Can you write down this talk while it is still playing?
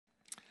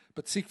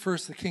But seek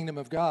first the kingdom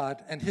of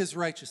God and his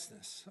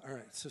righteousness. All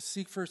right, so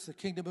seek first the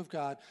kingdom of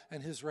God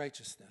and his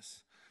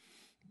righteousness.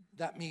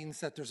 That means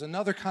that there's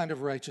another kind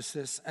of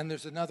righteousness and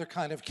there's another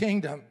kind of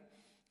kingdom,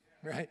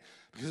 right?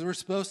 Because we're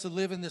supposed to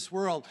live in this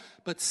world,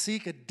 but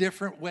seek a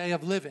different way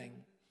of living.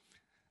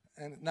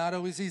 And not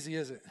always easy,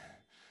 is it?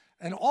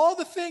 And all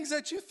the things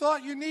that you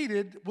thought you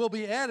needed will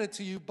be added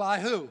to you by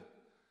who?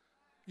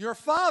 Your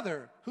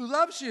Father who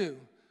loves you.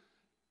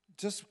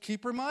 Just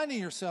keep reminding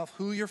yourself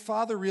who your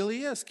Father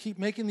really is. Keep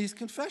making these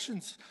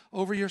confessions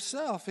over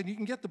yourself. And you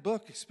can get the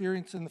book,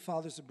 Experiencing the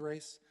Father's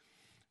Embrace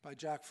by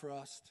Jack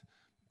Frost.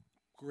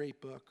 Great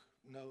book.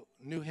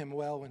 Knew him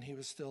well when he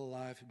was still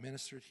alive. He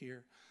ministered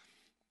here.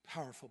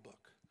 Powerful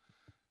book.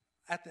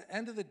 At the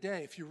end of the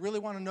day, if you really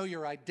want to know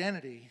your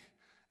identity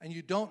and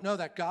you don't know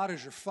that God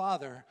is your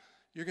Father,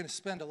 you're going to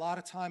spend a lot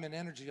of time and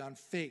energy on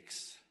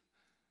fakes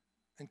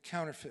and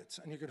counterfeits.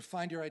 And you're going to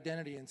find your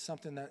identity in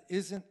something that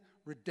isn't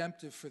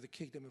redemptive for the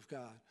kingdom of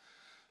God.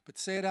 But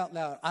say it out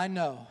loud. I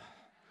know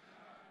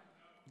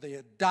the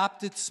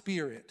adopted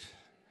spirit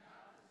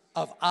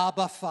of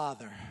Abba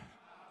Father.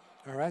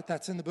 All right,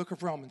 that's in the book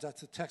of Romans.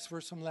 That's the text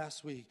verse from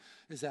last week,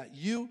 is that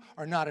you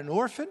are not an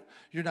orphan,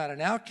 you're not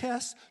an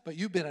outcast, but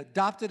you've been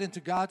adopted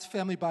into God's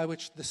family by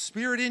which the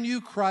spirit in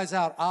you cries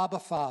out, Abba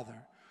Father.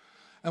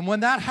 And when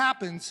that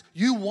happens,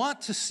 you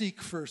want to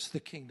seek first the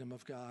kingdom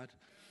of God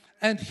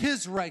and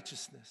his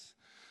righteousness.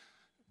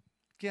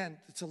 Again,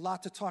 it's a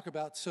lot to talk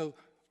about, so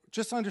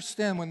just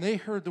understand when they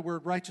heard the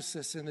word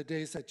righteousness in the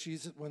days that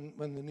Jesus, when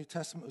the New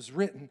Testament was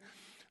written,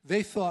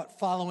 they thought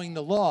following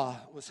the law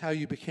was how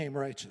you became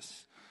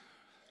righteous.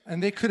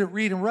 And they couldn't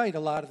read and write. A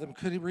lot of them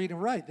couldn't read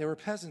and write. They were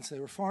peasants. They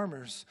were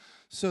farmers.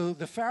 So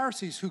the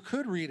Pharisees who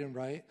could read and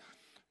write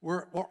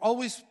were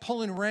always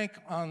pulling rank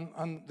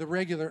on the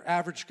regular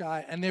average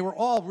guy. And they were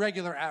all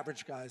regular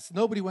average guys.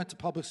 Nobody went to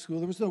public school.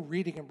 There was no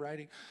reading and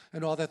writing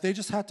and all that. They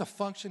just had to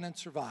function and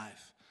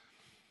survive.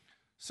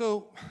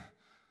 So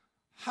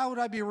how would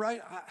I be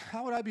right?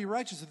 How would I be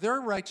righteous?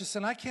 They're righteous,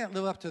 and I can't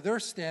live up to their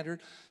standard.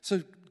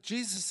 So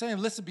Jesus is saying,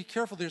 listen, be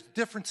careful. There's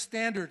different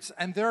standards,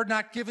 and they're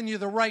not giving you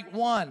the right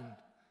one.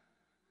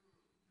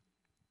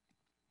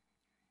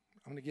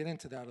 I'm going to get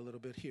into that a little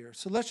bit here.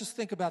 So let's just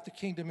think about the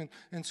kingdom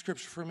in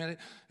Scripture for a minute.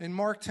 In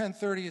Mark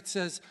 10:30, it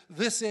says,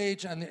 this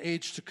age and the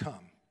age to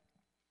come.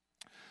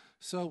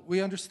 So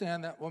we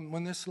understand that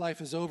when this life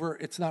is over,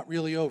 it's not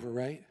really over,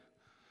 right?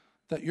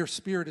 That your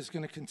spirit is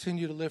going to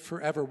continue to live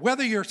forever,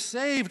 whether you're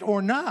saved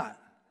or not.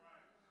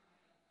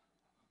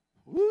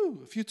 Woo!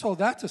 If you told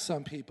that to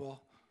some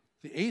people,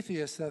 the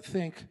atheists that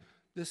think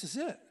this is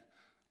it.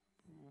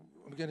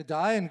 I'm going to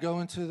die and go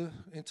into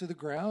the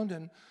ground,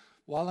 and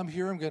while I'm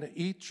here, I'm going to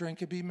eat,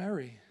 drink, and be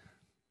merry.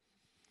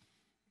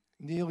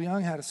 Neil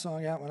Young had a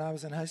song out when I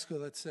was in high school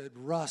that said,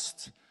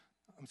 rust.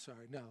 I'm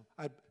sorry, no.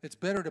 It's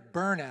better to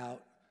burn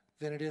out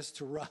than it is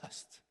to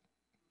rust.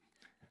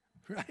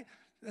 Right?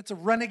 That's a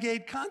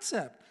renegade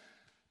concept.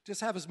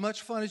 Just have as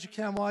much fun as you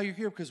can while you're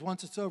here, because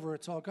once it's over,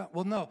 it's all gone.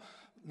 Well, no,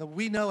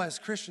 we know as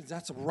Christians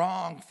that's a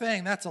wrong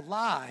thing. That's a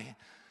lie.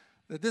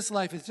 That this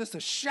life is just a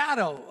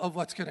shadow of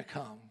what's going to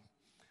come.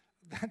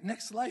 That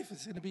next life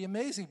is going to be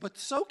amazing, but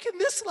so can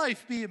this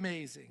life be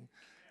amazing.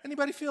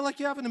 Anybody feel like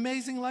you have an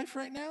amazing life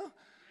right now?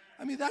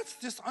 I mean, that's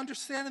just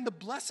understanding the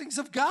blessings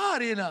of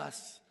God in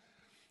us,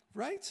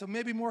 right? So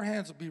maybe more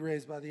hands will be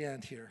raised by the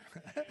end here.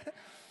 It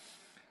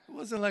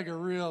wasn't like a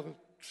real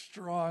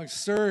strong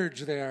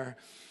surge there.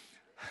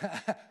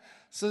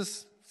 So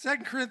 2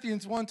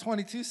 Corinthians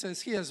 1:22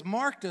 says, he has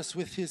marked us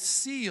with his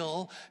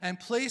seal and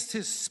placed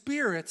his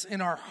spirits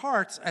in our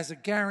hearts as a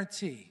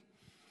guarantee.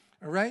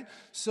 All right?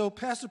 So,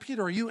 Pastor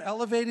Peter, are you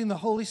elevating the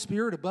Holy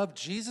Spirit above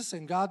Jesus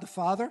and God the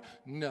Father?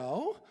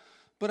 No.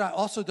 But I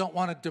also don't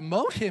want to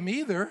demote him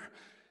either.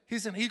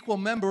 He's an equal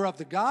member of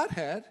the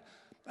Godhead.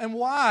 And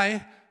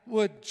why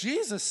would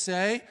Jesus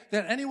say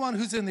that anyone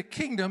who's in the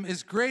kingdom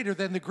is greater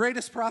than the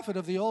greatest prophet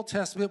of the Old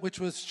Testament, which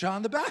was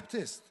John the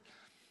Baptist?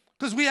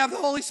 Because we have the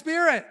Holy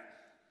Spirit.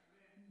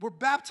 We're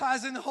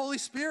baptized in the Holy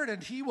Spirit,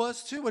 and he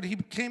was too. When he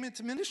came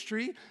into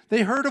ministry,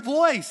 they heard a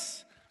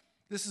voice.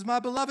 This is my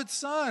beloved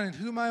Son, in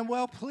whom I am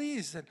well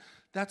pleased. And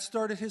that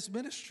started his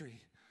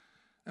ministry.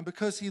 And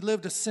because he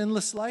lived a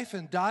sinless life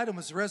and died and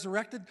was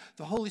resurrected,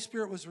 the Holy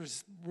Spirit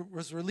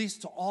was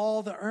released to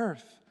all the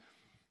earth.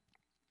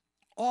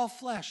 All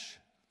flesh.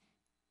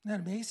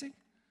 Isn't that amazing?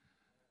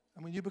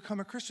 And when you become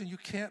a Christian, you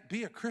can't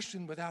be a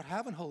Christian without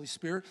having Holy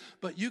Spirit,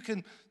 but you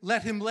can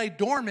let him lay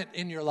dormant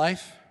in your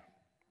life.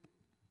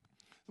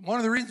 One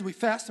of the reasons we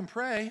fast and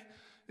pray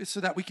is so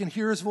that we can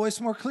hear his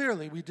voice more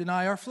clearly. We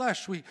deny our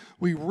flesh. We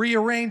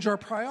rearrange our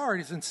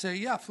priorities and say,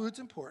 yeah, food's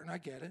important, I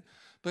get it,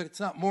 but it's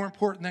not more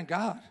important than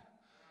God.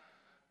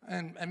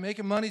 And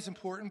making money is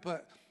important,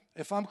 but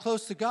if I'm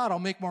close to God, I'll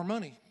make more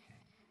money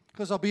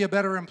because I'll be a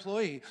better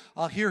employee.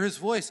 I'll hear his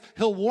voice.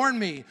 He'll warn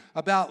me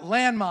about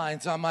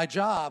landmines on my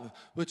job,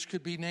 which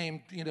could be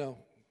named,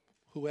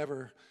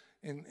 whoever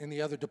in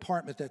the other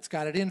department that's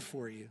got it in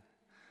for you.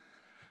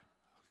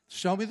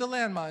 Show me the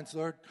landmines,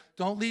 Lord.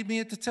 Don't lead me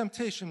into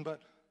temptation,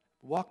 but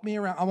Walk me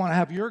around. I want to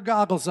have your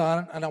goggles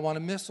on, and I want to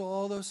miss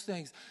all those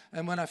things.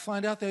 And when I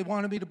find out they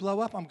wanted me to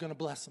blow up, I'm going to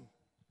bless them.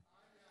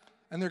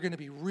 And they're going to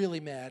be really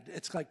mad.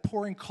 It's like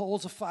pouring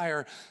coals of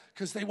fire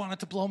because they wanted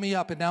to blow me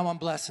up, and now I'm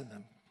blessing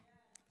them.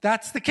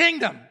 That's the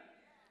kingdom.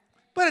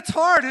 But it's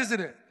hard, isn't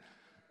it?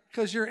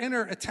 Because your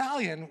inner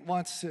Italian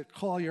wants to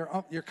call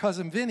your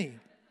cousin Vinny.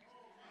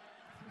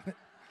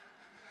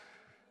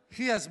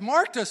 He has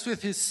marked us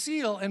with his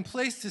seal and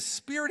placed his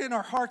spirit in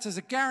our hearts as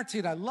a guarantee,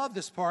 and I love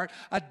this part,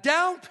 a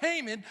down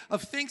payment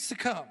of things to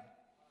come.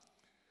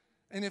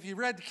 And if you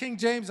read the King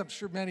James, I'm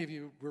sure many of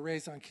you were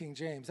raised on King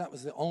James. That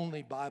was the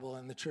only Bible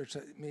in the church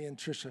that me and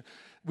Tricia,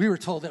 we were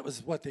told that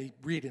was what they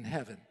read in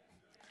heaven.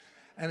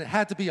 And it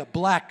had to be a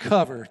black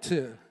cover,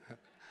 too.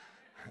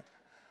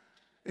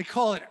 They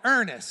call it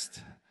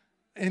earnest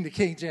in the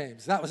King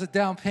James. That was a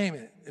down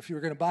payment if you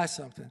were going to buy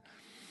something.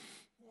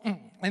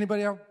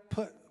 Anybody ever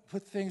put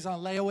things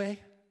on layaway?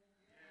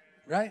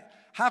 Right?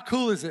 How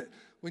cool is it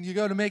when you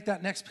go to make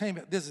that next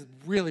payment? This is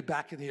really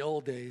back in the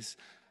old days.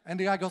 And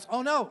the guy goes,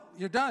 oh, no,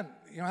 you're done.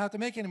 You don't have to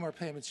make any more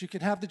payments. You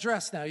can have the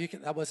dress now.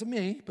 That wasn't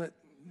me, but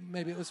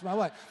maybe it was my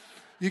wife.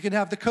 You can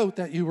have the coat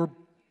that you were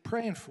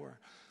praying for.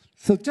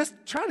 So just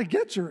try to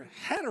get your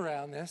head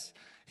around this.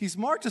 He's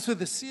marked us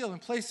with a seal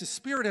and placed his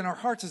spirit in our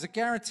hearts as a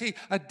guarantee,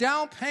 a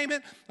down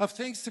payment of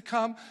things to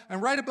come.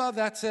 And right above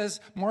that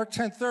says, Mark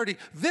 10:30,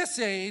 this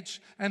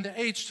age and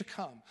the age to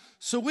come.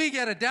 So we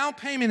get a down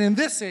payment in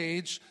this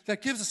age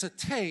that gives us a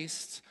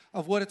taste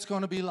of what it's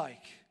going to be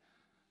like.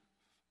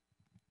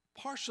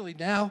 Partially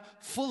now,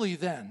 fully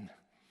then.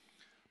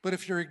 But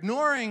if you're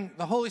ignoring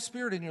the Holy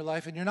Spirit in your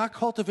life and you're not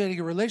cultivating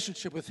a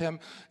relationship with him,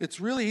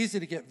 it's really easy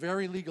to get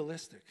very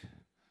legalistic.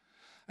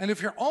 And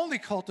if you're only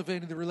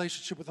cultivating the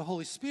relationship with the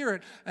Holy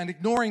Spirit and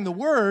ignoring the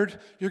Word,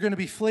 you're going to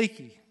be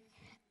flaky.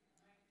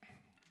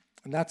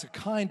 And that's a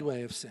kind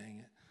way of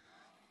saying it.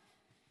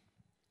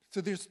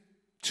 So there's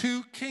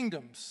two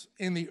kingdoms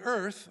in the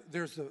earth.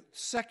 There's the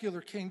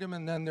secular kingdom,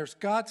 and then there's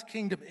God's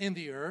kingdom in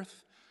the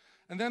earth.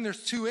 And then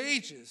there's two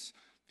ages.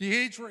 The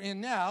age we're in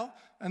now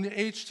and the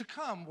age to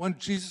come when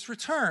Jesus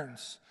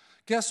returns.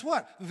 Guess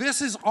what?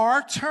 This is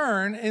our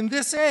turn in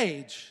this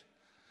age.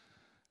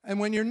 And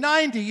when you're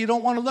 90, you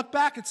don't want to look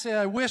back and say,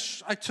 I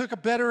wish I took a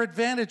better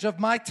advantage of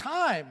my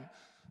time.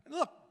 And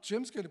look,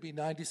 Jim's going to be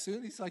 90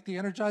 soon. He's like the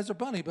Energizer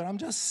Bunny. But I'm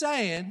just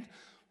saying,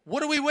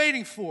 what are we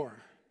waiting for?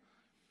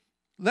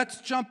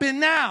 Let's jump in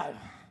now.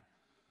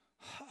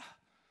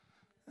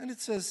 And it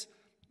says,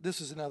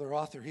 this is another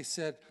author. He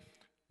said,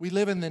 we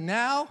live in the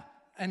now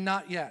and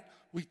not yet.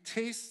 We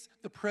taste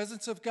the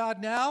presence of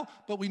God now,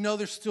 but we know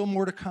there's still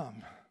more to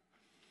come.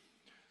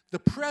 The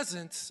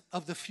presence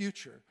of the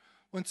future.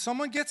 When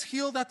someone gets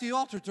healed at the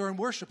altar during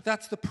worship,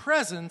 that's the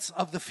presence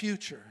of the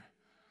future.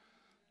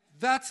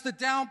 That's the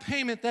down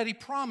payment that he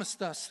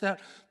promised us, that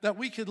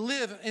we could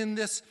live in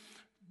this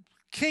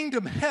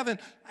kingdom heaven.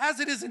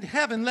 As it is in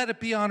heaven, let it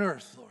be on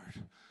earth,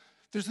 Lord.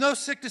 There's no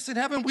sickness in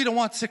heaven. We don't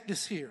want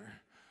sickness here.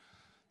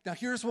 Now,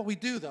 here's what we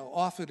do, though,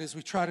 often is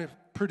we try to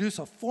produce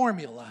a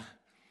formula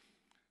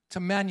to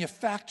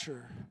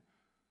manufacture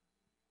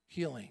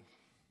healing.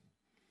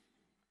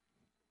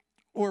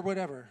 Or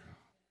whatever.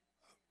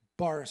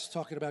 Boris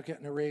talking about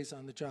getting a raise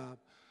on the job,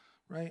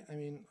 right? I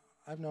mean,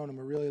 I've known him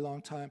a really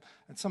long time.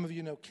 And some of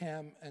you know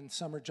Cam and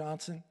Summer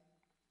Johnson.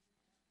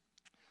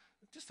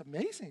 Just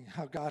amazing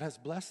how God has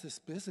blessed this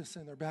business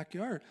in their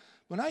backyard.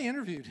 When I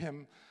interviewed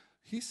him,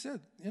 he said,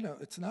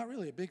 it's not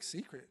really a big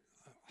secret.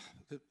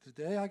 The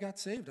day I got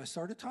saved, I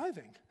started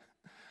tithing.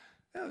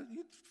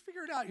 You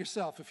figure it out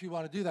yourself if you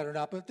want to do that or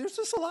not. But there's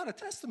just a lot of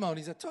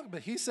testimonies that talk about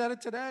it. He said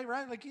it today,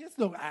 right? Like he has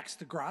no axe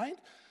to grind.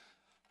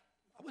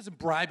 I wasn't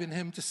bribing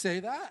him to say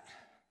that.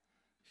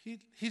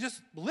 He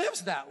just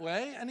lives that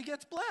way, and he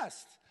gets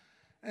blessed.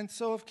 And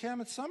so if Cam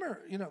and Summer,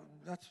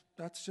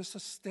 that's just a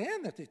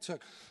stand that they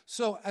took.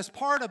 So as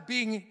part of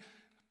being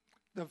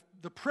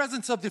the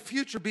presence of the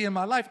future being in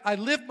my life, I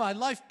live my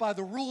life by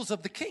the rules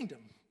of the kingdom,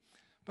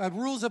 by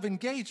rules of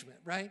engagement,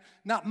 right?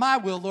 Not my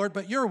will, Lord,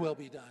 but your will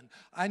be done.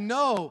 I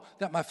know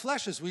that my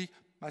flesh is weak.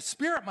 My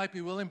spirit might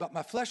be willing, but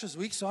my flesh is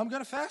weak, so I'm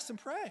going to fast and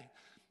pray.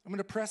 I'm going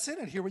to press in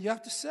and hear what you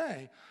have to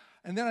say.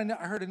 And then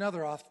I heard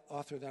another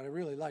author that I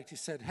really liked. He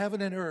said,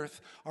 heaven and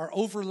earth are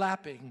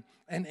overlapping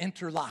and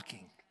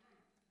interlocking.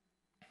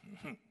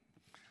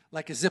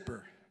 Like a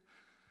zipper,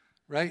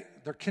 right?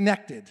 They're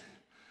connected.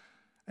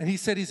 And he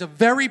said he's a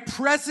very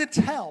present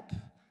help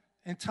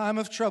in time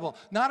of trouble.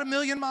 Not a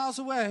million miles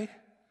away,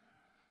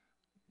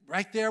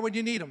 right there when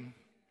you need him.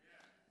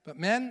 But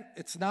men,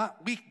 it's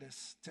not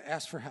weakness to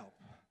ask for help.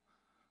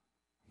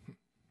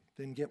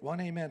 Didn't get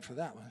one amen for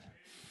that one.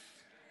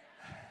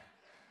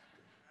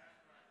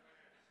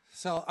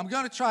 So I'm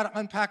going to try to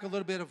unpack a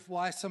little bit of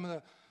why some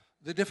of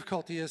the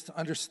difficulty is to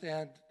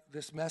understand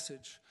this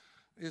message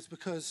is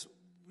because,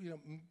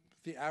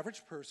 the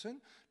average person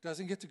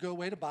doesn't get to go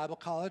away to Bible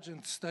college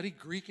and study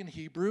Greek and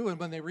Hebrew, and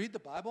when they read the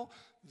Bible,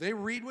 they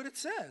read what it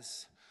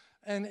says.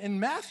 And in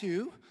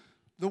Matthew,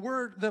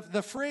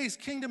 the phrase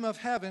kingdom of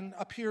heaven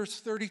appears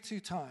 32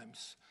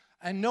 times,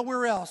 and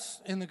nowhere else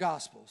in the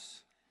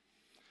Gospels.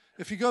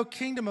 If you go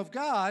kingdom of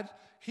God,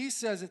 he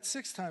says it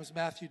 6 times,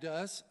 Matthew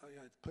does. I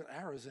put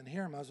arrows in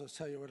here. I might as well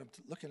tell you what I'm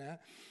looking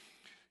at.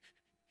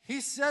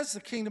 He says the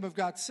kingdom of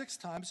God 6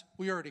 times.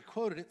 We already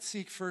quoted it.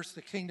 Seek first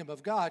the kingdom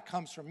of God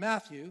comes from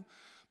Matthew.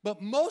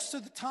 But most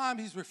of the time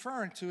he's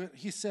referring to it,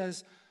 he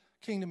says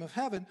kingdom of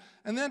heaven.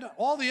 And then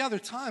all the other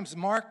times,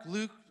 Mark,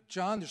 Luke,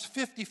 John, there's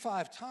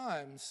 55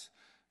 times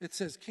it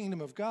says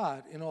kingdom of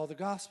God in all the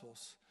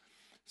Gospels.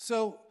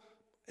 So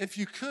if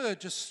you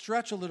could just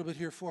stretch a little bit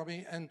here for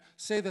me and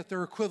say that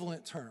they're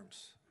equivalent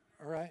terms,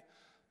 all right?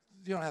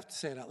 You don't have to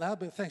say it out loud,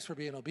 but thanks for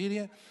being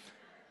obedient.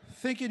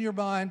 Think in your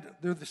mind,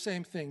 they're the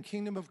same thing,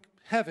 kingdom of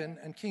heaven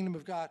and kingdom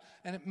of God,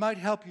 and it might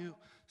help you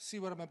see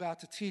what I'm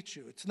about to teach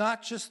you. It's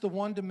not just the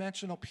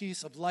one-dimensional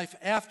piece of life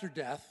after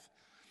death,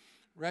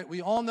 right?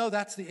 We all know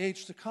that's the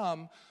age to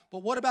come,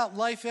 but what about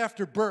life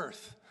after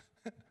birth?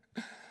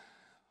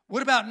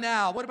 What about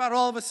now? What about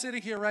all of us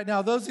sitting here right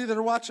now, those of you that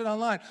are watching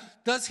online?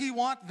 Does he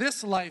want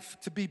this life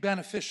to be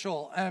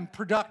beneficial and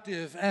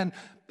productive and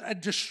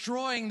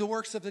destroying the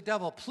works of the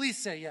devil? Please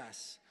say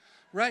yes,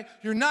 right?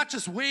 You're not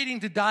just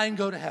waiting to die and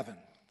go to heaven.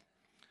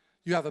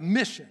 You have a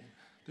mission.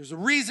 There's a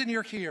reason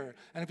you're here.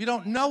 And if you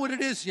don't know what it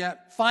is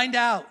yet, find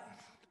out.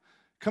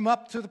 Come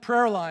up to the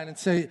prayer line and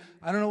say,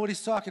 I don't know what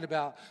he's talking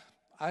about.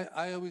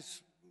 I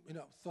always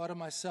thought of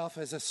myself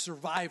as a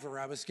survivor.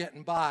 I was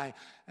getting by.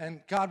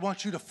 And God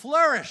wants you to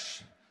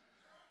flourish,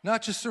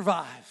 not just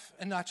survive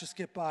and not just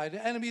get by.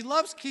 The enemy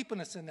loves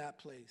keeping us in that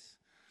place.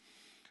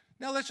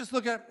 Now let's just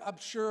look at, I'm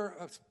sure,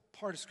 a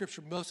part of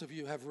Scripture most of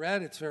you have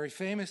read. It's very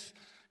famous.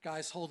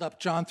 Guys hold up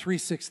John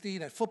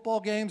 3:16 at football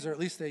games, or at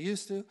least they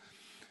used to.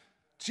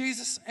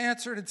 Jesus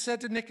answered and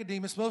said to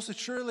Nicodemus, most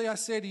assuredly I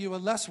say to you,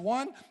 unless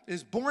one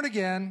is born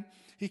again,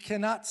 he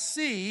cannot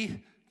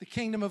see the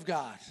kingdom of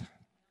God.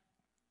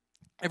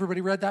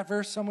 Everybody read that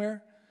verse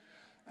somewhere?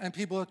 And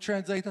people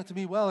translate that to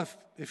me, well,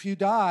 if you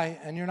die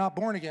and you're not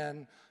born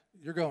again,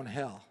 you're going to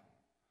hell.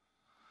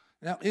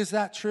 Now, is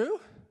that true?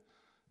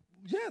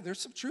 Yeah, there's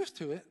some truth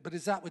to it, but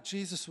is that what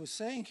Jesus was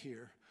saying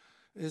here?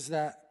 Is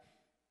that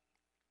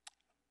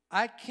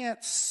I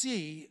can't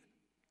see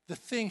the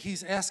thing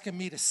he's asking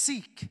me to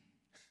seek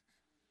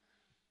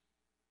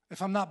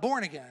if I'm not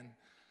born again.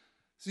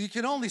 So you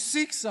can only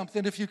seek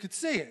something if you could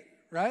see it,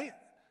 right?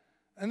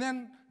 And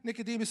then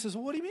Nicodemus says,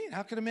 well, what do you mean?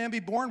 How can a man be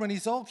born when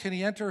he's old? Can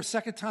he enter a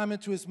second time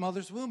into his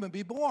mother's womb and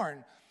be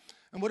born?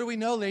 And what do we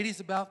know,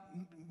 ladies, about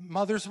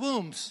mother's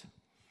wombs?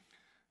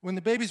 When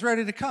the baby's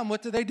ready to come,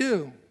 what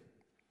do?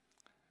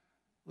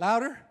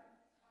 Louder?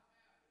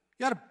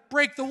 You got to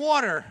break the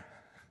water.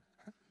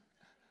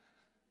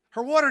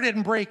 Her water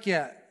didn't break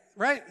yet,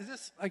 right? Is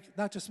this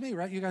not just me,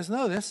 right? You guys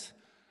know this.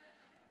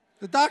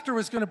 The doctor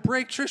was going to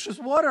break Trisha's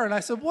water, and I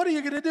said, what are you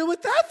going to do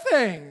with that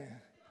thing?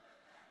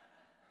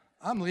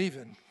 I'm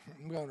leaving.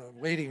 I'm going to a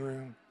waiting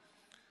room.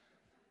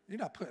 You're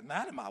not putting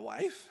that in my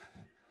wife.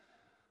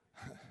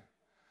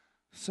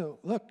 So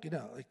look,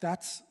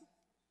 that's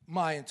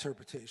my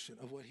interpretation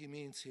of what he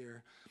means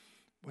here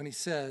when he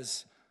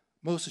says,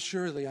 most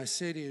assuredly I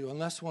say to you,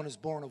 unless one is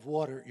born of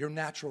water, your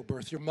natural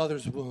birth, your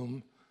mother's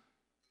womb,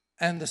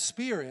 and the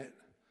Spirit,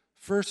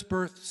 first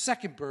birth,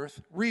 second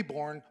birth,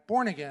 reborn,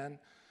 born again,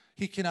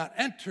 he cannot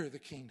enter the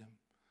kingdom.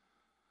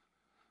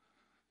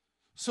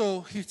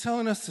 So he's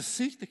telling us to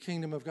seek the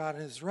kingdom of God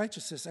and his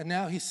righteousness. And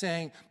now he's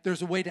saying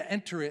there's a way to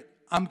enter it.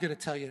 I'm going to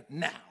tell you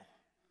now.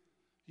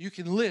 You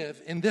can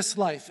live in this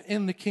life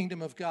in the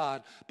kingdom of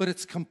God, but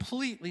it's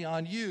completely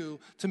on you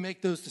to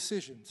make those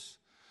decisions.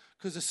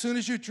 Because as soon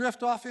as you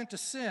drift off into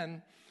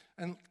sin,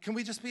 and can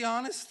we just be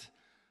honest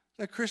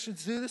that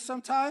Christians do this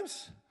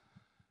sometimes?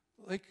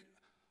 Like,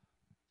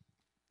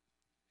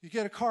 you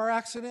get a car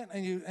accident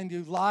and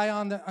you lie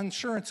on the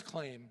insurance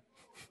claim.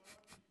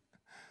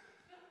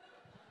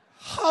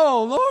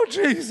 Oh, Lord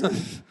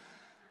Jesus.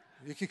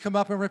 You can come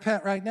up and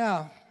repent right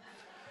now.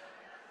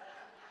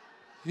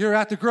 You're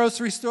at the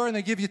grocery store and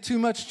they give you too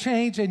much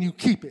change and you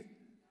keep it.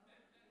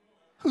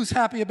 Who's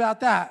happy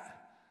about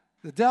that?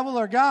 The devil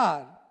or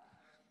God?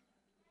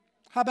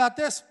 How about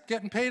this?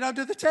 Getting paid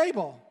under the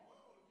table.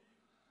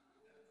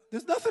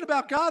 There's nothing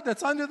about God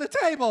that's under the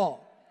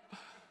table.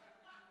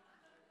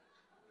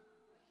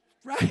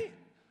 Right?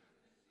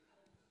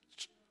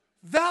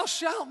 Thou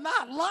shalt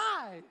not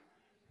lie.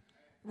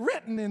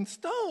 Written in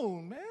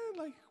stone, man.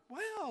 Like,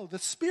 wow, the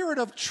spirit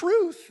of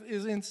truth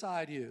is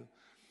inside you.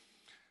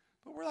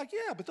 But we're like,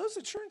 yeah, but those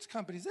insurance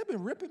companies, they've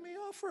been ripping me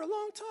off for a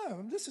long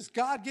time. This is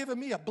God giving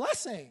me a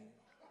blessing.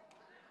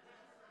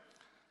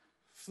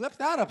 Flip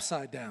that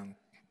upside down.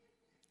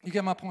 You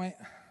get my point?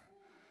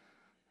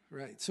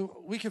 Right.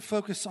 So we can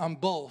focus on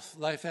both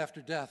life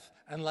after death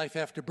and life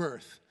after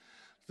birth.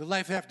 The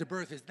life after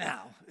birth is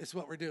now. It's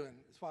what we're doing.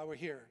 It's why we're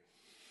here.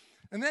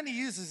 And then he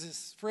uses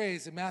this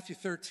phrase in Matthew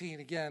 13.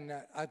 Again,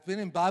 I've been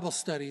in Bible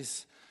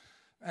studies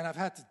And I've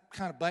had to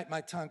kind of bite my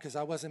tongue because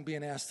I wasn't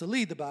being asked to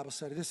lead the Bible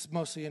study. This is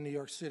mostly in New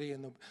York City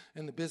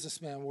in the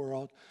businessman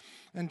world.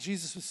 And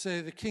Jesus would say,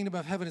 the kingdom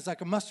of heaven is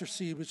like a mustard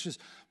seed,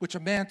 which a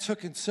man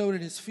took and sowed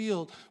in his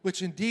field,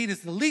 which indeed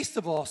is the least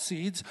of all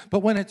seeds. But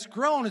when it's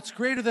grown, it's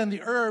greater than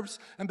the herbs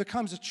and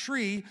becomes a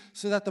tree,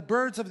 so that the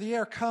birds of the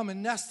air come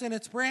and nest in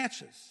its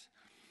branches.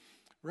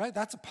 Right?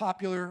 That's a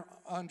popular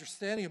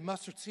understanding of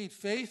mustard seed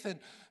faith.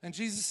 And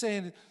Jesus is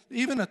saying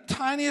even a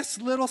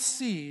tiniest little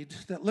seed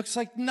that looks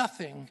like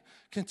nothing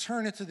can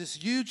turn into this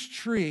huge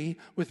tree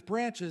with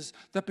branches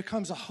that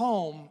becomes a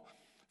home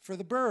for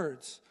the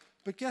birds.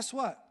 But guess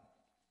what?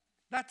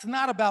 That's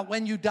not about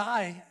when you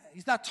die.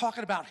 He's not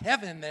talking about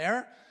heaven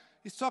there.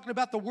 He's talking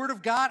about the Word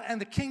of God and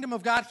the kingdom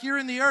of God here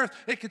in the earth.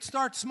 It could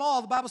start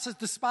small. The Bible says,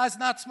 despise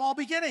not small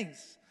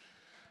beginnings.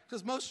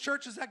 Because most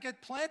churches that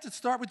get planted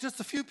start with just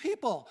a few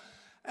people.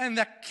 And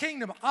that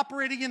kingdom,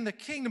 operating in the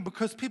kingdom,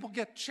 because people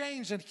get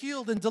changed and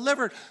healed and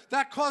delivered,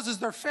 that causes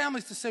their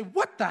families to say,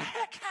 what the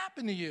heck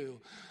happened to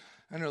you?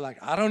 And they're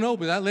like, I don't know,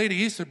 but that lady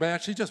Easter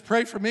batch, she just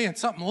prayed for me and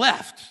something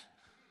left.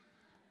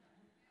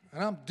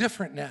 And I'm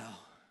different now.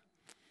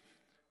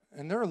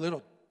 And they're a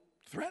little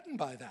threatened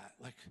by that.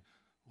 Like,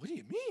 what do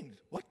you mean?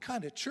 What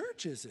kind of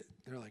church is it?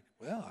 They're like,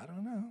 well, I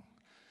don't know.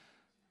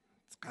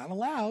 It's kind of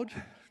loud.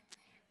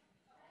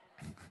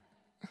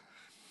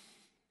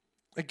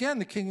 Again,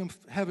 the kingdom of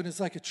heaven is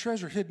like a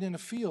treasure hidden in a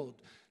field.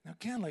 Now,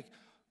 again, like,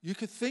 you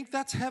could think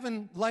that's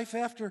heaven, life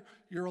after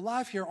you're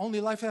alive here, only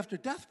life after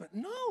death, but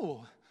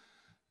no.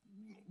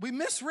 We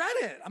misread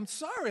it. I'm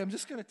sorry. I'm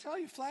just going to tell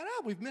you flat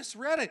out. We've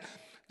misread it.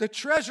 The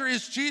treasure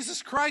is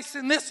Jesus Christ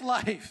in this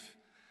life.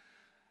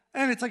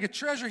 And it's like a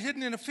treasure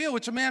hidden in a field,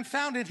 which a man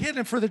found it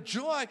hidden. For the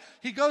joy,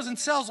 he goes and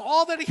sells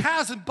all that he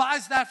has and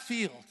buys that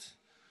field.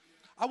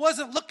 I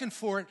wasn't looking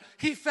for it.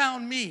 He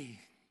found me.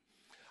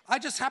 I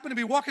just happened to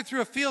be walking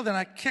through a field and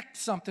I kicked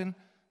something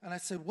and I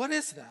said, what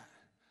is that?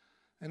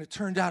 And it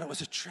turned out it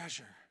was a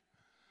treasure.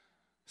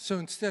 So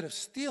instead of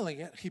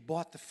stealing it, he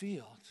bought the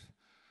field.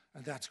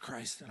 And that's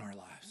Christ in our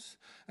lives.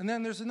 And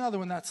then there's another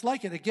one that's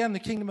like it. Again, the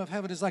kingdom of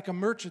heaven is like a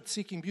merchant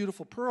seeking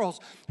beautiful pearls,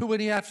 who when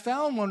he had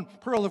found one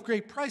pearl of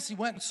great price, he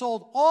went and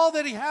sold all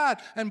that he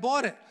had and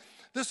bought it.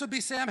 This would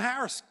be Sam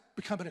Harris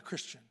becoming a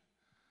Christian.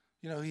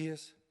 You know who he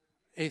is?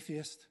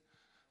 Atheist.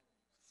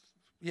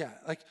 Yeah,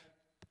 like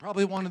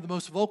probably one of the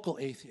most vocal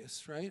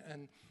atheists, right?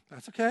 And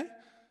that's okay.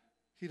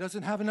 He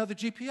doesn't have another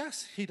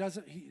GPS.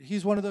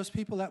 He's one of those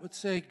people that would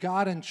say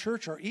God and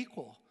church are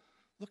equal.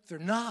 Look, they're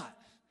not.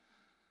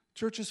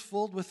 Church is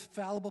filled with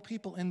fallible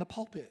people in the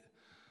pulpit.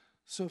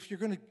 So if you're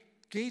going to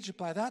gauge it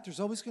by that,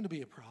 there's always going to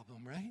be a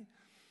problem, right?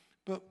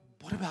 But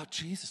what about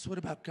Jesus? What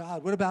about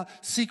God? What about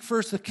seek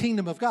first the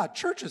kingdom of God?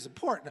 Church is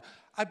important.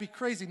 I'd be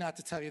crazy not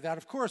to tell you that.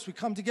 Of course, we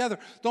come together.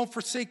 Don't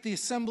forsake the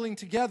assembling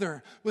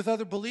together with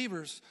other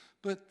believers.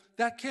 But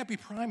that can't be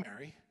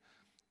primary.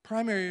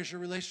 Primary is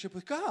your relationship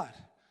with God.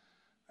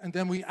 And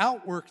then we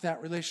outwork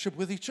that relationship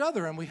with each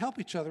other, and we help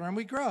each other, and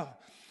we grow.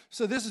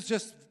 So this is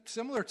just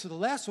similar to the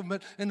last one,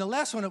 but in the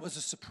last one it was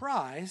a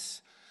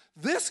surprise.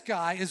 This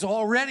guy is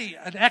already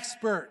an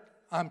expert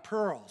on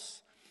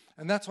pearls.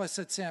 And that's why I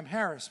said Sam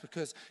Harris,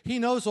 because he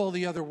knows all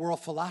the other world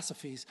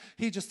philosophies.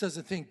 He just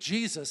doesn't think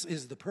Jesus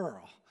is the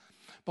pearl.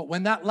 But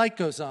when that light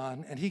goes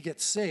on and he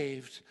gets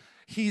saved,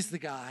 he's the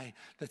guy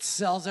that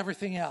sells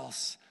everything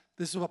else.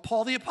 This is what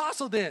Paul the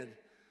Apostle did.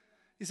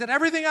 He said,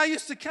 everything I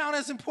used to count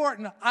as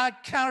important, I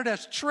count it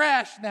as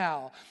trash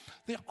now.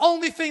 The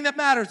only thing that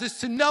matters is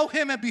to know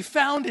him and be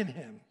found in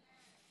him.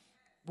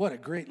 What a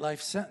great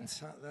life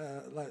sentence,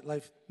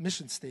 life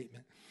mission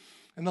statement.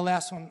 And the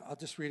last one, I'll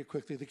just read it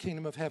quickly. The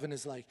kingdom of heaven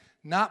is like,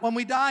 not when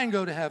we die and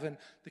go to heaven.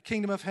 The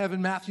kingdom of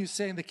heaven, Matthew's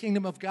saying the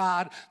kingdom of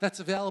God that's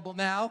available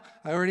now.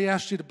 I already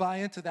asked you to buy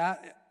into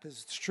that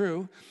because it's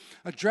true.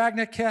 A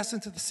dragnet cast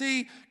into the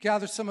sea,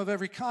 gathered some of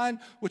every kind,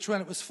 which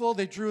when it was full,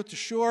 they drew it to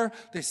shore.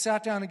 They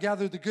sat down and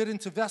gathered the good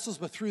into vessels,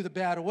 but threw the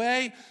bad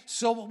away.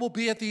 So it will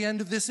be at the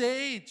end of this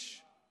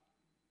age.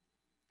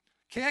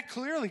 Can't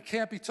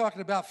be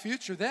talking about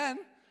future then,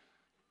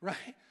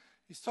 right?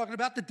 He's talking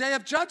about the day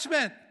of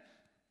judgment.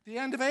 The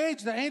end of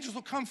age, the angels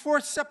will come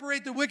forth,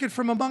 separate the wicked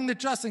from among the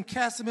just, and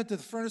cast them into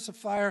the furnace of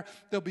fire.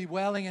 There'll be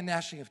wailing and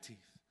gnashing of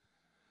teeth.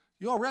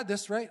 You all read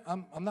this, right?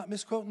 I'm not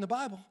misquoting the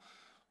Bible.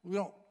 We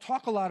don't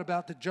talk a lot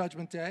about the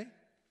judgment day.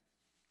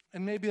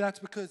 And maybe that's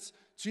because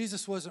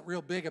Jesus wasn't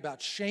real big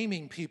about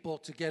shaming people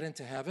to get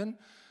into heaven.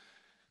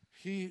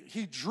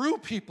 He drew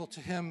people to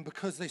him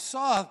because they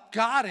saw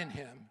God in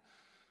him.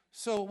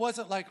 So it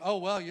wasn't like, oh,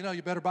 well,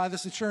 you better buy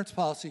this insurance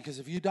policy because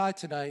if you die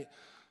tonight,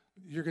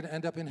 you're going to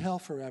end up in hell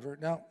forever.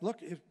 Now, look,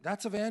 if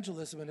that's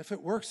evangelism, and if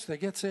it works, they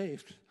get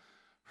saved,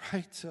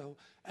 right? So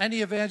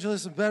any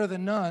evangelism better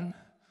than none.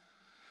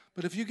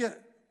 But if you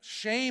get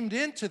shamed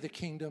into the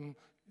kingdom,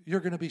 you're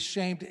going to be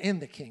shamed in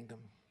the kingdom.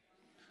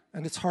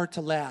 And it's hard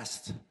to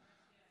last.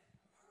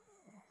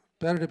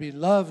 Better to be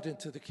loved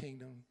into the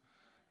kingdom,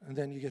 and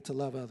then you get to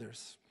love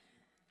others.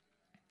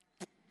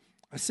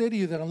 I say to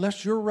you that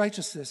unless your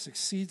righteousness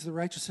exceeds the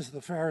righteousness of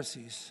the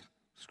Pharisees,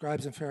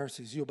 scribes and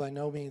Pharisees, you'll by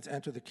no means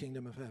enter the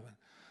kingdom of heaven.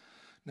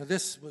 Now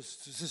this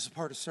is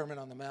part of Sermon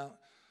on the Mount.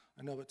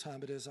 I know what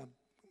time it is.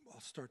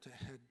 I'll start to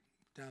head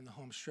down the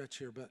home stretch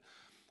here, but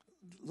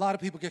a lot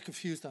of people get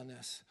confused on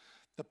this.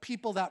 The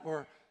people that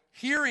were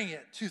hearing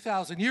it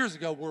 2,000 years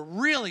ago were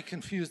really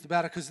confused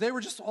about it because they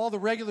were just all the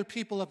regular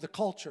people of the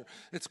culture.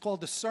 It's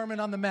called the Sermon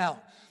on the Mount,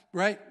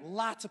 right?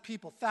 Lots of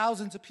people,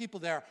 thousands of people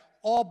there,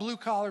 all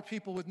blue-collar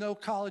people with no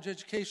college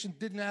education,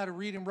 didn't know how to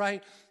read and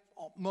write.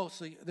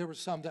 Mostly, there were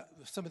some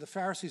of the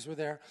Pharisees were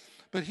there.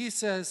 But he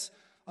says,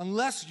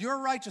 unless your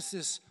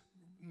righteousness,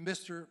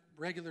 Mr.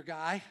 Regular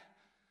Guy,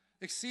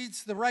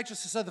 exceeds the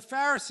righteousness of the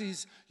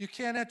Pharisees, you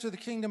can't enter the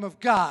kingdom of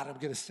God, I'm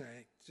going to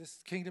say.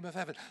 Just kingdom of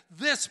heaven.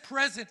 This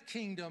present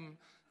kingdom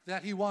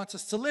that he wants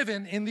us to live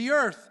in the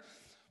earth.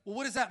 Well,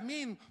 what does that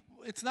mean?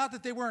 It's not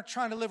that they weren't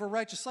trying to live a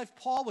righteous life.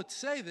 Paul would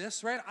say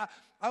this, right?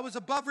 I was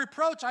above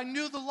reproach. I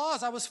knew the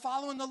laws. I was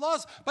following the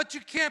laws. But you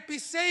can't be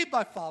saved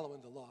by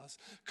following the laws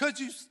because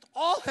you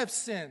all have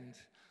sinned.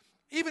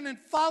 Even in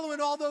following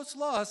all those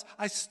laws,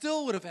 I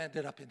still would have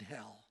ended up in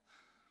hell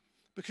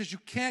because you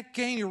can't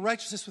gain your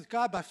righteousness with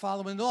God by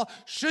following the law.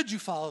 Should you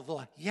follow the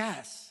law?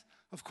 Yes,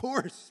 of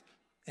course.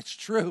 It's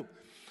true.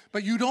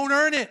 But you don't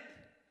earn it.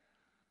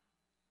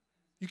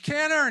 You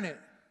can't earn it.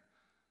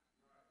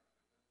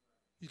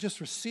 You just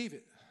receive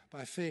it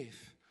by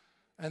faith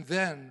and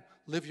then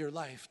live your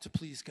life to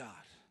please God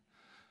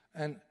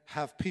and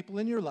have people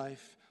in your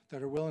life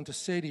that are willing to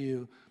say to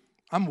you,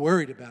 I'm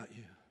worried about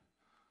you.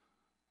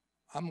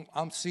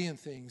 I'm seeing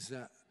things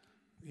that,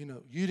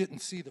 you didn't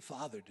see the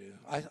Father do.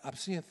 I'm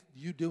seeing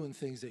you doing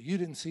things that you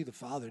didn't see the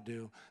Father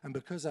do. And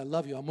because I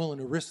love you, I'm willing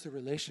to risk the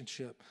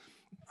relationship.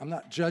 I'm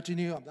not judging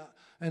you. I'm not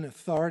an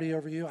authority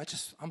over you.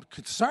 I'm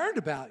concerned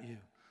about you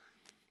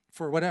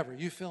for whatever.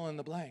 You fill in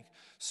the blank.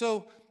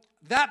 So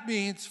that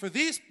means for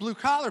these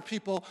blue-collar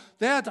people,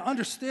 they had to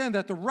understand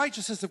that the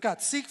righteousness of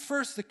God, seek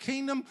first the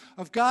kingdom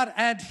of God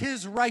and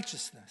his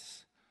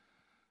righteousness,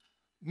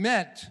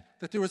 meant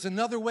that there was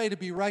another way to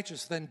be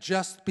righteous than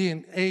just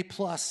being A+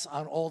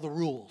 on all the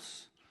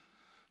rules.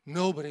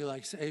 Nobody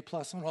likes A+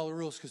 on all the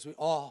rules because we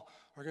all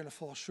are going to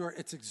fall short.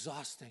 It's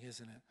exhausting,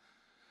 isn't it?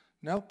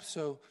 Nope.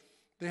 So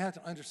they had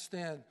to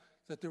understand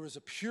that there was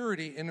a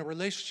purity in a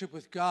relationship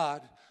with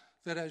God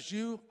that as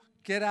you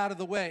get out of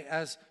the way,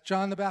 as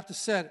John the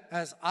Baptist said,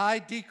 as I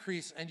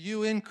decrease and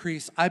you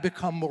increase, I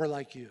become more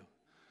like you.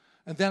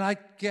 And then I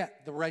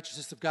get the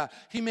righteousness of God.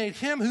 He made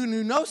him who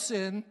knew no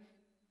sin,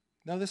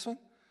 know this one?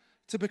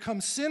 To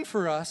become sin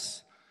for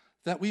us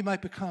that we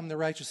might become the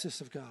righteousness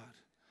of God.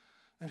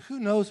 And who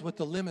knows what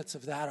the limits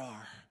of that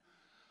are?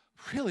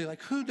 Really,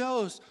 who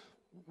knows?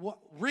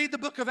 Read the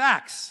book of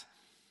Acts.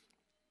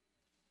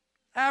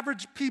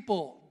 Average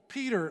people,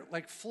 Peter,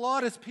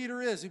 flawed as Peter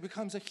is, he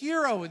becomes a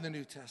hero in the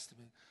New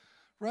Testament,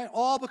 right?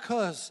 All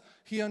because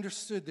he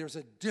understood there's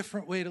a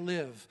different way to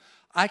live.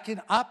 I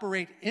can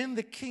operate in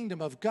the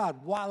kingdom of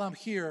God while I'm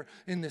here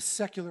in this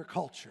secular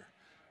culture.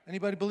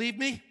 Anybody believe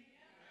me?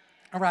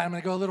 All right, I'm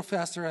going to go a little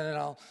faster, and then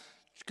I'll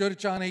go to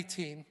John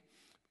 18.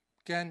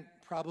 Again,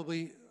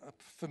 probably a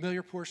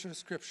familiar portion of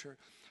Scripture.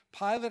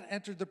 Pilate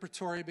entered the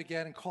praetorium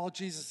again and called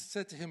Jesus and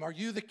said to him, "Are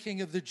you the king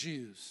of the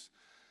Jews?"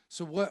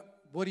 So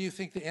what do you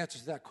think the answer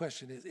to that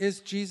question is? Is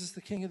Jesus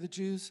the king of the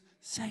Jews?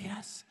 Say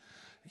yes.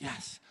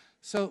 Yes.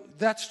 So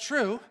that's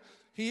true.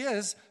 He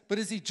is. But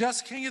is he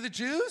just king of the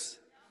Jews?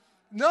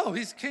 No,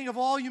 he's king of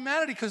all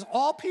humanity because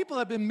all people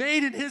have been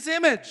made in his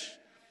image.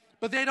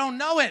 But they don't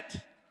know it.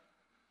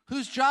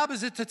 Whose job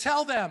is it to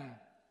tell them?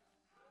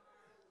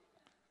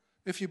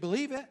 If you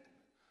believe it.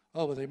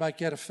 Oh, well, they might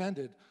get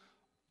offended.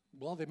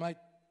 Well, they might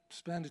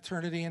spend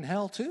eternity in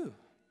hell too.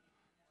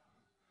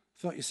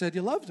 Thought you said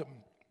you loved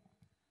them.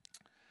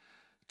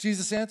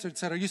 Jesus answered and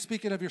said, "Are you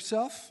speaking of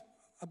yourself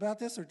about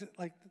this?" Or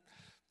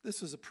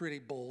this was a pretty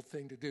bold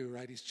thing to do,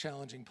 right? He's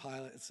challenging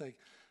Pilate. It's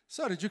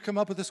so did you come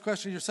up with this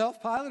question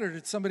yourself, Pilate, or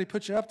did somebody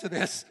put you up to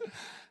this?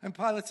 And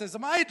Pilate says,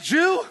 "Am I a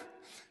Jew?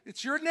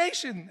 It's your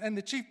nation, and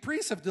the chief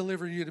priests have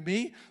delivered you to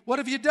me. What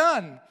have you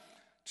done?"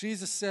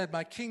 Jesus said,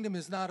 "My kingdom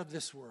is not of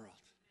this world."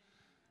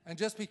 And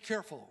just be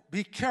careful.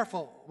 Be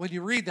careful when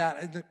you read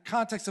that. In the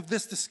context of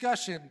this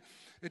discussion,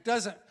 it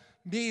doesn't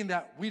mean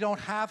that we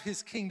don't have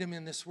his kingdom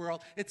in this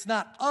world. It's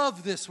not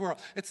of this world.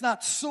 It's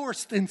not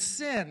sourced in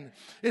sin.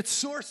 It's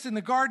sourced in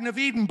the Garden of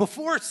Eden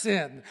before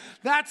sin.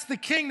 That's the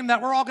kingdom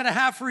that we're all going to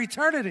have for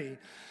eternity.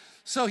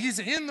 So he's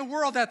in the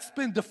world that's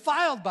been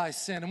defiled by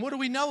sin. And what do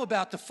we know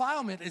about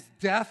defilement? Is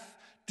death,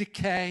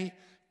 decay,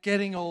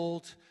 getting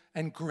old,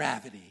 and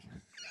gravity.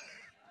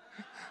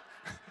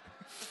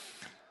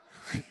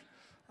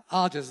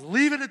 I'll just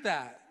leave it at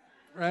that,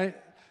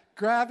 right?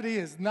 Gravity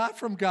is not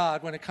from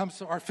God when it comes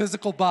to our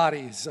physical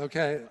bodies,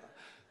 okay?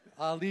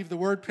 I'll leave the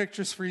word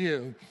pictures for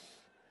you.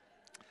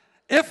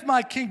 If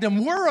my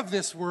kingdom were of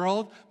this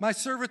world, my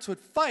servants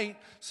would fight,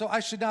 so I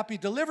should not be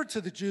delivered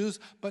to the Jews.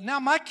 But now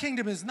my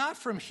kingdom is not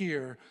from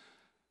here.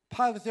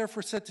 Pilate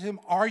therefore said to him,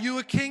 "Are you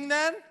a king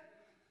then?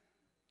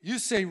 You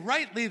say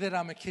rightly that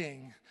I'm a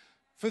king.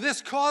 For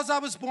this cause I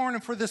was born,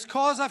 and for this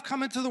cause I've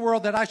come into the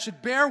world, that I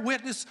should bear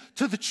witness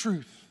to the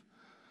truth."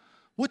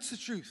 What's the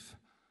truth?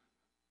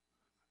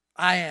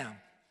 I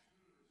am.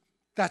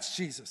 That's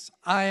Jesus.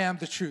 I am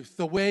the truth,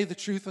 the way, the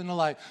truth, and the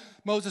life.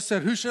 Moses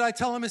said, who should I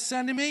tell him is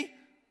sending me?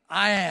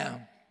 I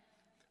am.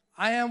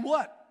 I am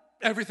what?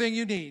 Everything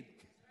you need.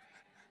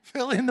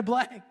 Fill in the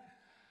blank.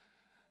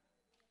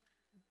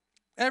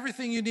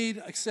 Everything you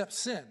need except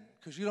sin,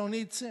 because you don't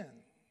need sin.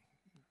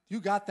 You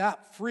got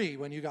that free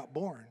when you got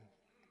born.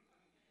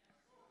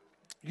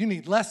 You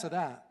need less of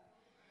that.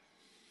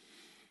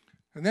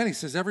 And then he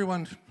says,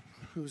 everyone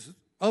who's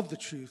of the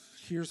truth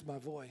hears my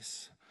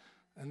voice.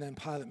 And then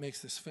Pilate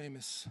makes this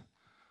famous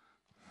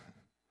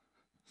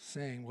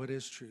saying, what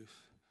is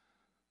truth?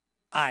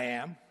 I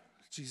am,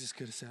 Jesus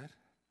could have said.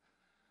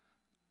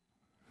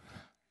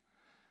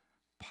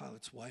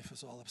 Pilate's wife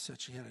was all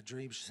upset. She had a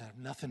dream. She said, I have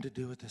nothing to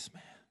do with this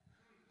man.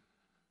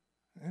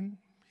 And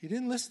he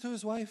didn't listen to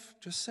his wife.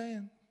 Just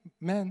saying.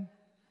 Men,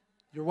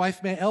 your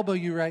wife may elbow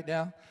you right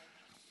now.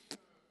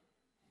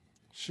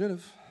 Should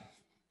have.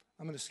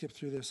 I'm going to skip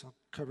through this. I'll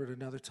cover it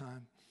another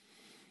time.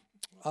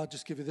 I'll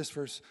just give you this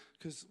verse,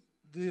 because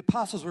the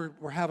apostles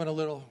were having a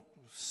little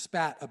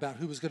spat about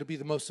who was going to be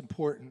the most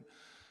important.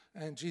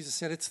 And Jesus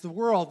said, it's the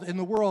world. In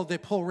the world, they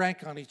pull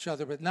rank on each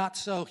other, but not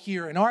so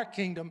here. In our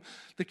kingdom,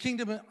 the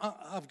kingdom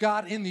of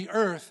God in the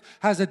earth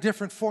has a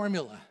different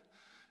formula.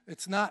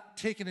 It's not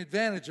taking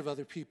advantage of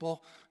other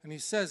people. And he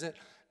says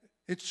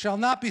it shall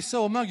not be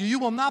so among you. You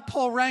will not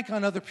pull rank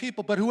on other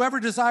people, but whoever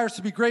desires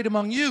to be great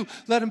among you,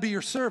 let him be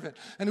your servant.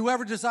 And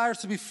whoever desires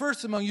to be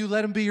first among you,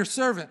 let him be your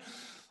servant.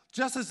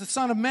 Just as the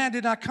Son of Man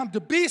did not come to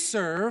be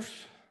served,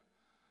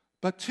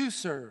 but to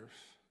serve,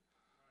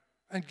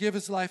 and give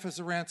his life as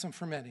a ransom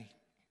for many.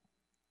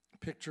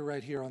 Picture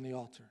right here on the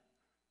altar,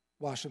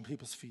 washing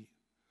people's feet,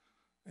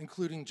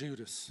 including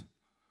Judas,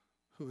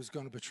 who was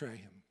going to betray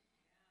him.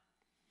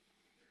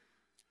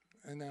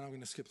 And then I'm going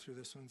to skip through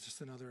this one,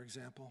 just another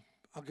example.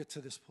 I'll get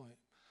to this point,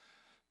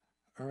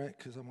 all right,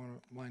 because I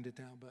want to wind it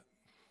down. But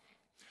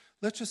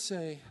let's just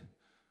say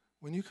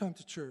when you come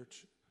to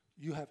church,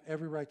 you have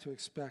every right to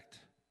expect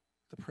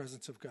the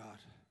presence of God.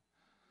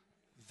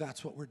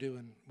 That's what we're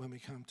doing when we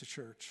come to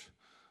church.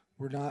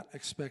 We're not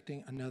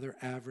expecting another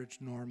average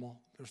normal.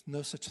 There's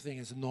no such thing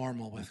as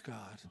normal with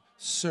God.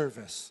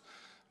 Service,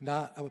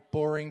 not a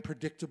boring,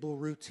 predictable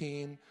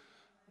routine.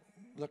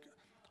 Look,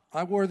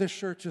 I wore this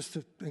shirt just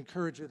to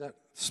encourage you that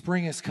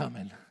spring is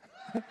coming.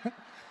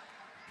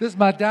 This is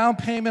my down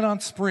payment on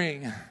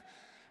spring.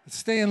 It's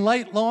staying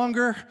light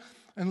longer.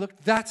 And look,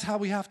 that's how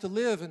we have to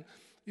live. And,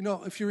 you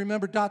know, if you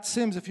remember Dot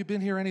Sims, if you've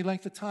been here any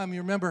length of time,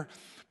 you remember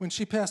when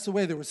she passed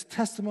away, there was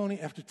testimony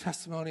after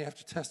testimony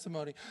after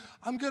testimony.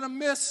 I'm going to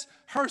miss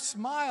her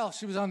smile.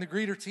 She was on the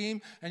greeter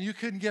team, and you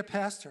couldn't get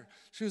past her.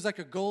 She was like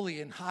a goalie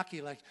in hockey.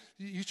 Like,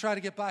 you try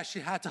to get by, she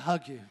had to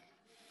hug you.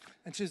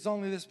 And she was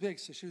only this big,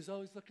 so she was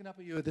always looking up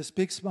at you with this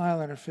big smile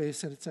on her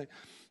face. And it's like,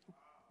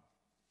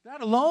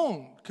 that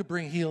alone could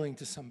bring healing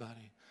to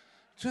somebody.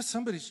 Just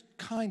somebody's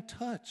kind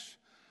touch.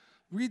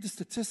 Read the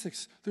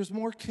statistics. There's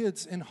more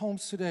kids in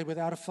homes today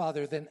without a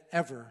father than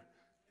ever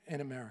in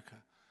America.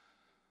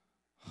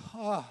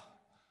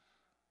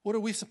 What are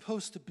we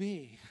supposed to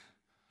be?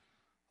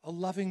 A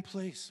loving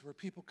place where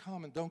people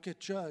come and don't get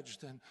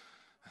judged, and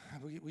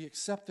we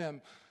accept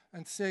them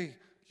and say,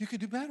 you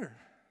could do better.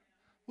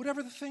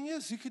 Whatever the thing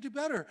is, you could do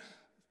better.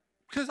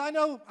 Because I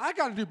know I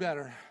got to do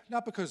better.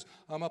 Not because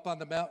I'm up on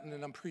the mountain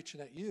and I'm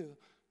preaching at you.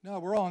 No,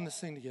 we're all in this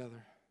thing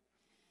together.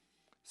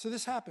 So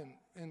this happened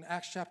in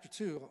Acts chapter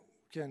 2.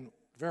 Again,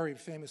 very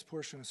famous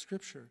portion of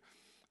Scripture.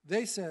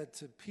 They said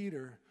to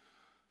Peter,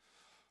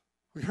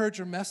 we heard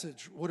your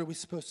message. What are we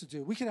supposed to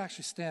do? We could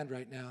actually stand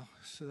right now.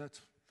 So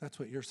that's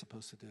what you're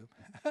supposed to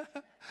do.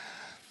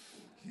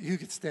 You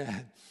could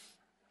stand.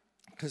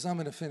 Because I'm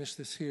going to finish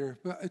this here.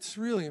 But it's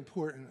really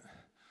important.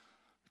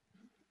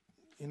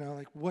 You know,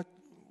 like what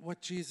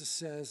Jesus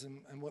says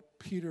and what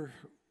Peter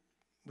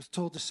was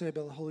told to say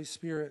about the Holy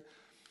Spirit.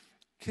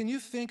 Can you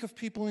think of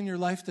people in your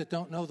life that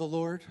don't know the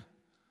Lord?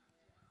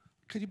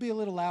 Could you be a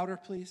little louder,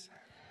 please?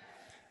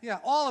 Yeah,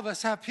 all of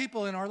us have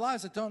people in our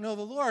lives that don't know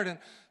the Lord, and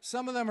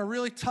some of them are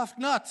really tough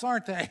nuts,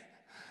 aren't they?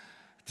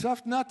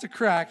 Tough nut to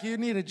crack. You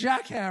need a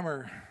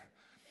jackhammer.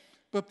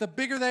 But the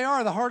bigger they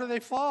are, the harder they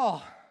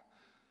fall,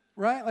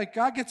 right? Like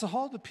God gets a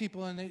hold of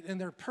people,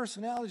 and their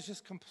personalities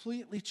just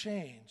completely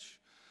change.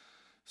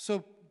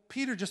 So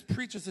Peter just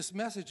preaches this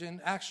message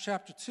in Acts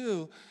chapter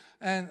 2,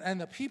 and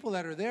the people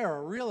that are there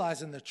are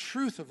realizing the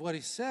truth of what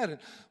he said. And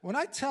when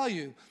I tell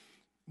you,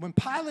 when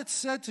Pilate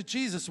said to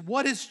Jesus,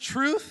 what is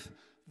truth?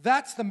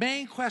 That's the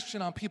main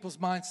question on people's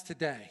minds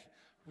today,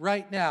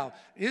 right now.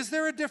 Is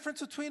there a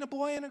difference between a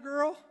boy and a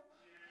girl?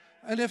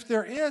 And if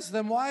there is,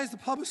 then why is the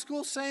public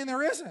school saying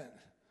there isn't?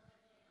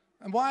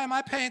 And why am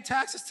I paying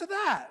taxes to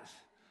that?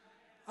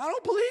 I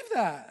don't believe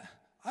that.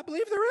 I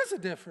believe there is a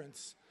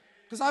difference.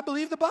 Because I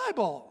believe the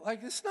Bible.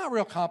 Like, it's not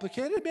real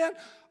complicated, man.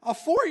 A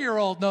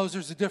 4-year-old knows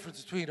there's a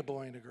difference between a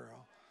boy and a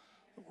girl.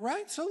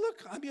 Right? So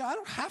look, I mean, I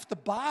don't have to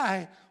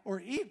buy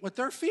or eat what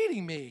they're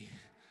feeding me.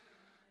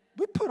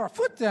 We put our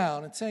foot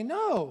down and say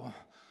no.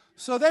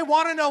 So they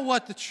want to know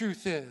what the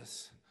truth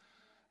is.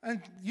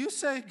 And you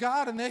say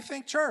God and they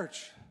think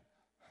church.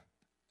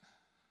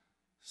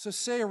 So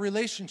say a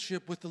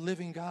relationship with the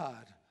living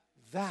God.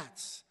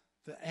 That's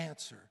the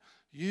answer.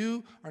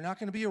 You are not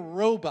going to be a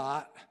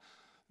robot.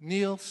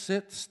 Kneel,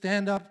 sit,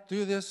 stand up,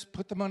 do this,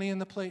 put the money in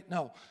the plate.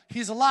 No,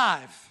 he's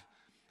alive.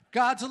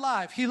 God's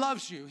alive. He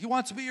loves you. He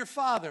wants to be your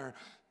father.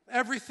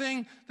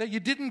 Everything that you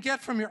didn't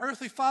get from your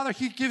earthly father,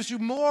 he gives you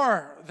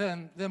more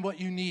than what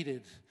you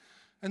needed.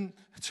 And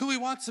it's who he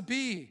wants to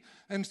be.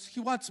 And he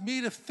wants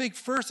me to think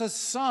first as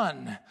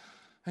son,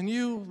 and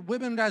you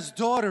women as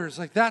daughters.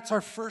 Like, that's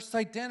our first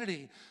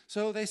identity.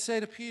 So they say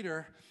to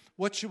Peter,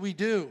 what should we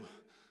do?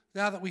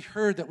 Now that we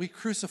heard that we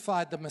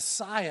crucified the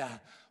Messiah,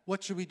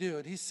 what should we do?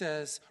 And he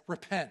says,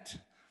 repent,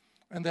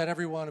 and that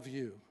every one of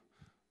you,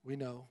 we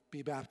know,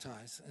 be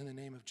baptized in the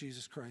name of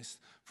Jesus Christ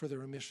for the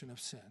remission of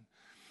sin.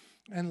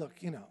 And look,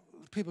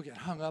 people get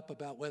hung up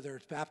about whether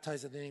it's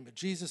baptized in the name of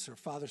Jesus or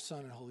Father, Son,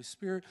 and Holy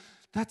Spirit.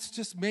 That's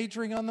just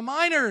majoring on the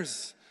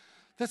minors.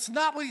 That's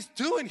not what he's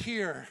doing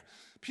here.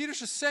 Peter's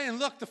just saying,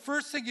 look, the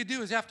first thing you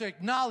do is you have to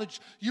acknowledge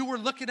you were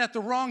looking at the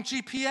wrong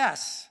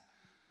GPS.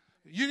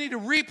 You need to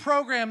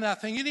reprogram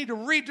that thing. You need to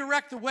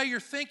redirect the way you're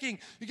thinking.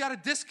 You got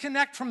to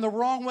disconnect from the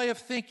wrong way of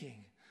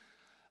thinking.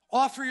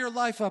 Offer your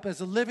life up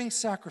as a living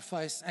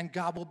sacrifice, and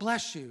God will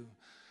bless you.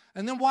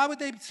 And then why would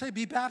they say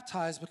be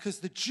baptized? Because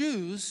the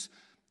Jews,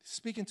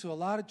 speaking to a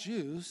lot of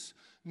Jews,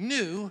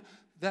 knew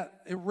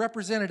that it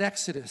represented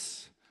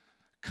Exodus,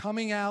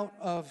 coming out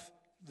of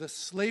the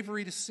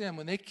slavery to sin.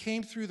 When they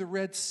came through the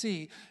Red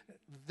Sea,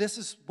 this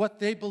is what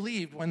they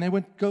believed when they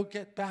would go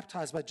get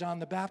baptized by John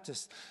the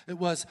Baptist. It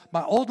was,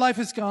 my old life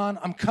is gone,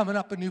 I'm coming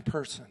up a new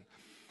person.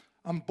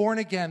 I'm born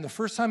again. The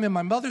first time in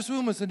my mother's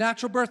womb was a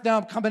natural birth. Now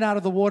I'm coming out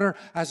of the water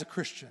as a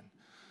Christian.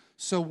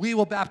 So we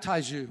will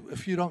baptize you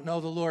if you don't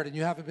know the Lord and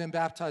you haven't been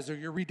baptized, or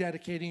you're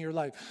rededicating your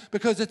life.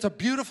 Because it's a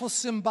beautiful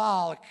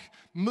symbolic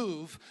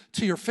move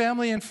to your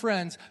family and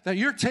friends that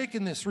you're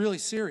taking this really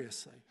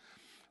seriously.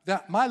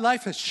 That my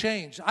life has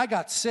changed. I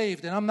got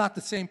saved and I'm not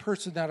the same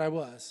person that I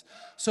was.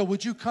 So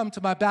would you come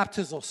to my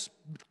baptismal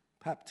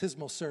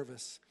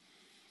service?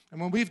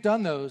 And when we've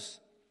done those,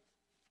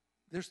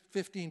 there's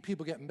 15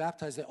 people getting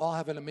baptized. They all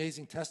have an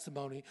amazing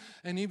testimony.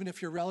 And even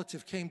if your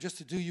relative came just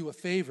to do you a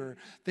favor,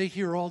 they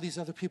hear all these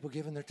other people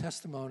giving their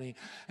testimony,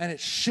 and it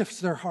shifts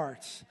their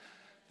hearts.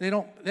 They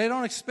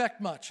don't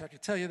expect much, I can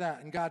tell you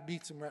that, and God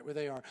meets them right where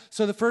they are.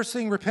 So the first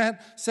thing, repent.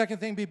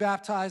 Second thing, be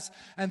baptized.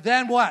 And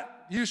then what?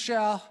 You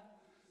shall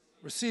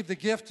receive the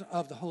gift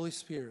of the Holy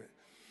Spirit.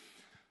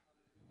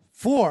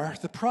 For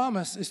the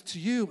promise is to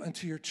you and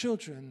to your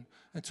children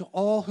and to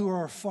all who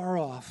are far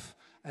off,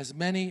 as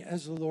many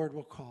as the Lord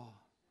will call.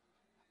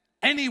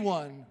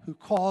 Anyone who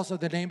calls on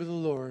the name of the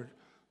Lord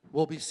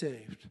will be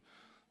saved.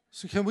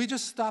 So can we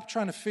just stop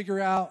trying to figure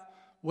out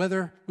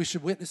whether we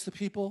should witness to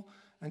people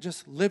and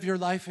just live your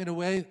life in a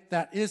way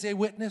that is a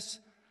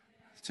witness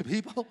to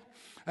people?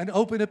 An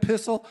open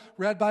epistle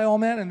read by all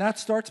men, and that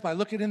starts by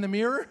looking in the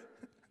mirror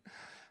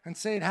and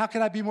saying, how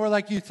can I be more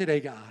like you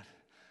today, God?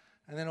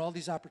 And then all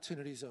these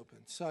opportunities open.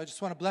 So I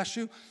just want to bless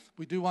you.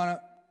 We do want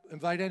to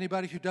invite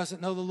anybody who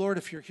doesn't know the Lord,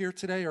 if you're here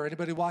today or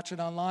anybody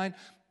watching online,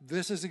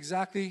 this is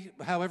exactly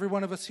how every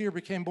one of us here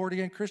became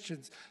born-again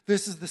Christians.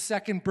 This is the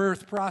second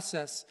birth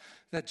process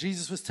that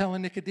Jesus was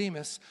telling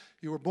Nicodemus.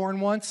 You were born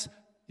once,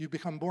 you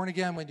become born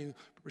again when you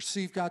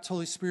receive God's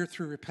Holy Spirit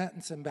through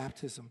repentance and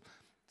baptism.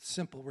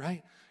 Simple,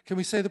 right? Can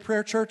we say the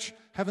prayer, church?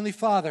 Heavenly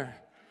Father,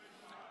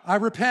 I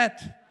repent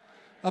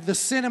of the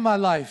sin in my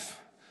life.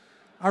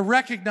 I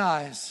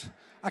recognize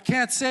I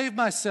can't save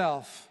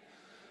myself,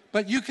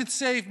 but you can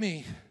save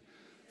me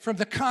from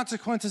the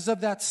consequences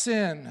of that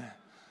sin.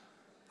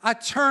 I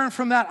turn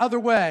from that other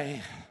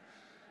way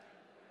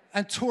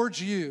and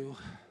towards you.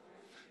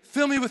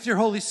 Fill me with your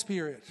Holy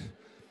Spirit.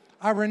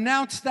 I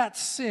renounce that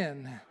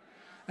sin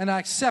and I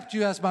accept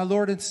you as my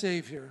Lord and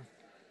Savior.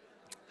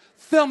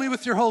 Fill me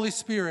with your Holy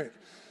Spirit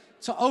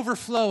to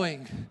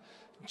overflowing.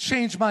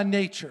 Change my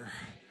nature.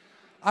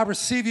 I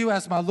receive you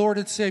as my Lord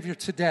and Savior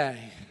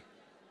today.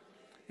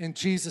 In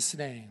Jesus'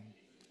 name.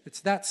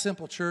 It's that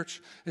simple,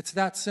 church. It's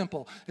that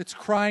simple. It's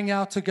crying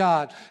out to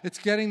God. It's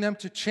getting them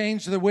to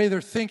change the way they're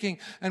thinking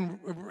and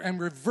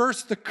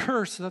reverse the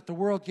curse that the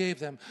world gave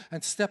them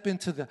and step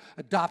into the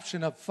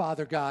adoption of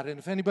Father God. And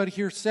if anybody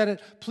here said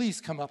it, please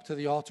come up to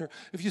the altar.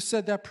 If you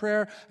said that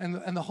prayer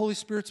and the Holy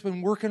Spirit's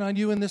been working on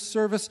you in this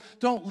service,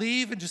 don't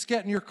leave and just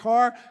get in your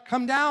car.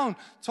 Come down.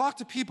 Talk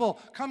to people.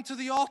 Come to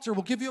the altar.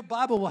 We'll give you a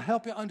Bible. We'll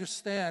help you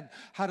understand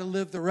how to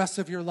live the rest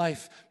of your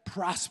life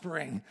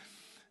prospering,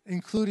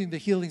 including the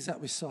healings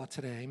that we saw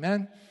today.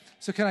 Amen?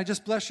 So can I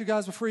just bless you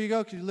guys before you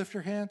go? Can you lift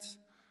your hands?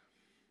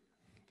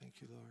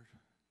 Thank you, Lord.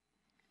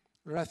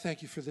 Lord, I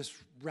thank you for this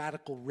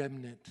radical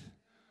remnant,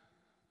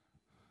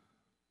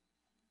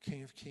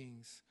 King of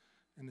Kings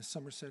in the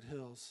Somerset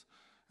Hills,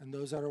 and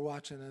those that are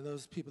watching and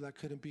those people that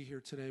couldn't be here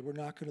today. We're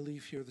not going to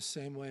leave here the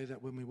same way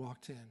that when we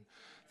walked in.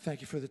 Thank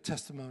you for the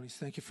testimonies.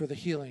 Thank you for the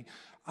healing.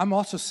 I'm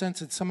also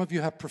sensing some of you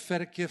have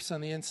prophetic gifts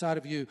on the inside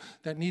of you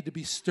that need to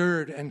be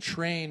stirred and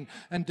trained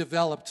and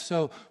developed.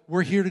 So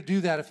we're here to do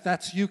that. If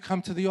that's you,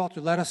 come to the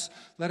altar. Let us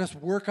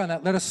work on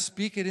that. Let us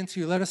speak it into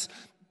you. Let us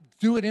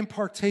do an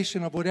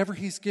impartation of whatever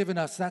he's given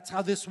us. That's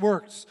how this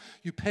works.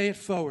 You pay it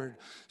forward.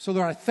 So,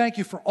 Lord, I thank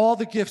you for all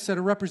the gifts that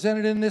are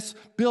represented in this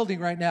building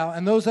right now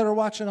and those that are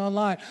watching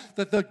online,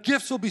 that the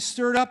gifts will be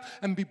stirred up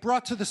and be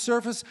brought to the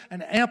surface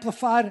and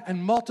amplified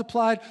and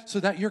multiplied so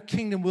that your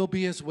kingdom will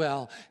be as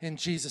well. In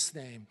Jesus'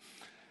 name.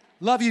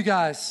 Love you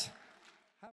guys.